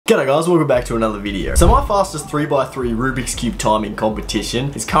G'day guys, welcome back to another video. So my fastest 3x3 Rubik's Cube timing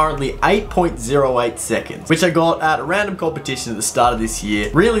competition is currently 8.08 seconds, which I got at a random competition at the start of this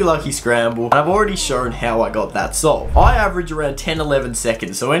year. Really lucky scramble, and I've already shown how I got that solved. I average around 10-11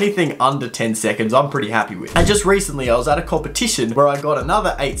 seconds, so anything under 10 seconds I'm pretty happy with. And just recently I was at a competition where I got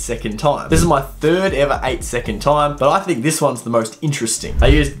another 8-second time. This is my third ever 8-second time, but I think this one's the most interesting. I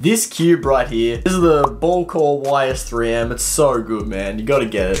used this cube right here. This is the Ball Core YS3M. It's so good, man. You gotta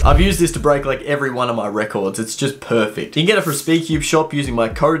get it. I've used this to break like every one of my records. It's just perfect. You can get it from Speedcube shop using my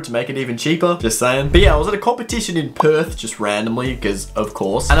code to make it even cheaper. Just saying. But yeah, I was at a competition in Perth just randomly, because of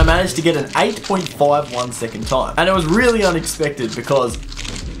course, and I managed to get an 8.51 second time. And it was really unexpected because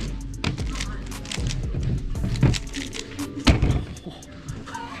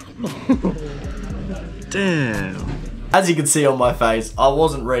damn. As you can see on my face, I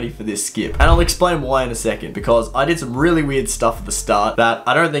wasn't ready for this skip. And I'll explain why in a second, because I did some really weird stuff at the start that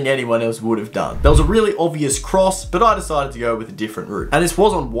I don't think anyone else would have done. There was a really obvious cross, but I decided to go with a different route. And this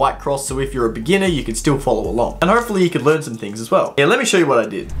was on white cross, so if you're a beginner, you can still follow along. And hopefully you could learn some things as well. Yeah, let me show you what I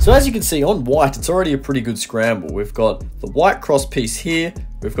did. So as you can see on white, it's already a pretty good scramble. We've got the white cross piece here,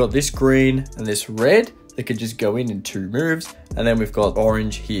 we've got this green and this red. They could just go in 2 moves, and then we've got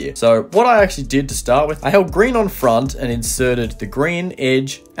orange here. So what I actually did to start with, I held green on front and inserted the green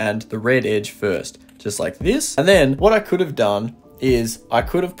edge and the red edge first, just like this. And then what I could have done is I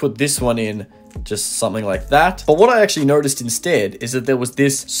could have put this one in just something like that. But what I actually noticed instead is that there was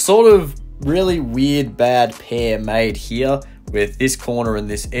this sort of really weird bad pair made here with this corner and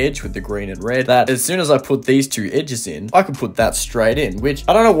this edge with the green and red, that as soon as I put these 2 edges in, I could put that straight in, which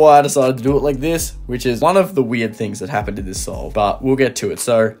I don't know why I decided to do it like this, which is one of the weird things that happened in this solve, but we'll get to it.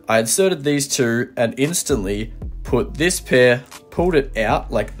 So I inserted these 2 and instantly put this pair, pulled it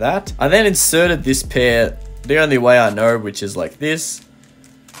out like that. I then inserted this pair the only way I know, which is like this,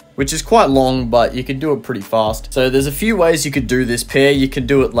 which is quite long, but you can do it pretty fast. So there's a few ways you could do this pair. You can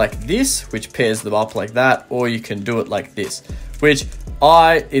do it like this, which pairs them up like that, or you can do it like this, which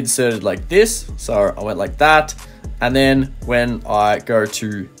I inserted like this. So I went like that. And then when I go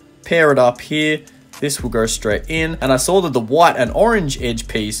to pair it up here, this will go straight in. And I saw that the white and orange edge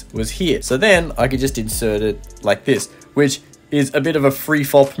piece was here. So then I could just insert it like this, which is a bit of a free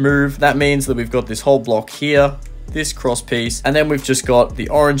flop move. That means that we've got this whole block here, this cross piece, and then we've just got the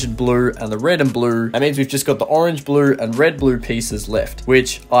orange and blue and the red and blue. That means we've just got the orange, blue, and red, blue pieces left,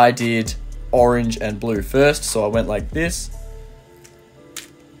 which I did orange and blue first. So I went like this,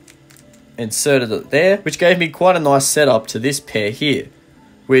 inserted it there, which gave me quite a nice setup to this pair here,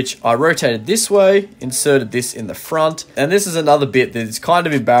 which I rotated this way, inserted this in the front. And this is another bit that is kind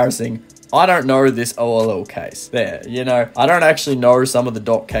of embarrassing. I don't know this OLL case. There, you know, I don't actually know some of the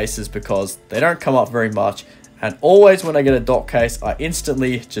dot cases because they don't come up very much. And always when I get a dot case, I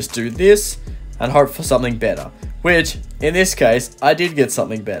instantly just do this and hope for something better. Which, in this case, I did get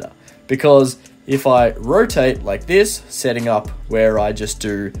something better. Because if I rotate like this, setting up where I just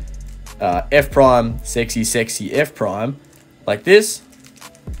do F prime, sexy, sexy, F prime, like this,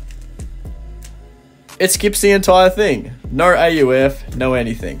 it skips the entire thing. No AUF, no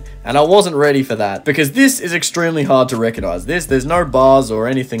anything. And I wasn't ready for that because this is extremely hard to recognize. There's no bars or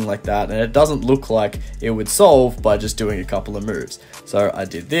anything like that, and it doesn't look like it would solve by just doing a couple of moves. So I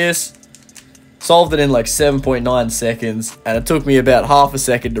did this, solved it in like 7.9 seconds, and it took me about half a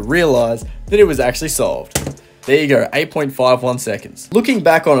second to realize that it was actually solved. There you go, 8.51 seconds. Looking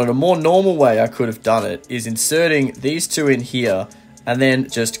back on it, a more normal way I could have done it is inserting these 2 in here and then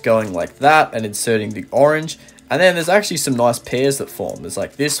just going like that and inserting the orange. And then there's actually some nice pairs that form. There's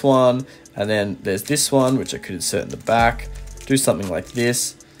like this one, and then there's this one, which I could insert in the back, do something like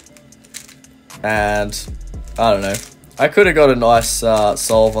this. And I don't know. I could have got a nice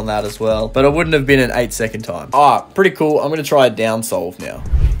solve on that as well, but it wouldn't have been an 8-second time. All right, pretty cool. I'm gonna try a down solve now.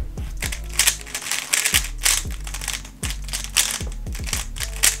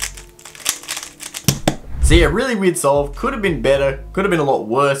 So yeah, really weird solve, could have been better, could have been a lot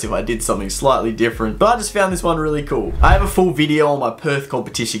worse if I did something slightly different, but I just found this one really cool. I have a full video on my Perth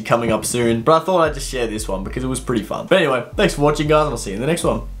competition coming up soon, but I thought I'd just share this one because it was pretty fun. But anyway, thanks for watching guys, and I'll see you in the next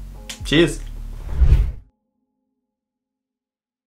one. Cheers.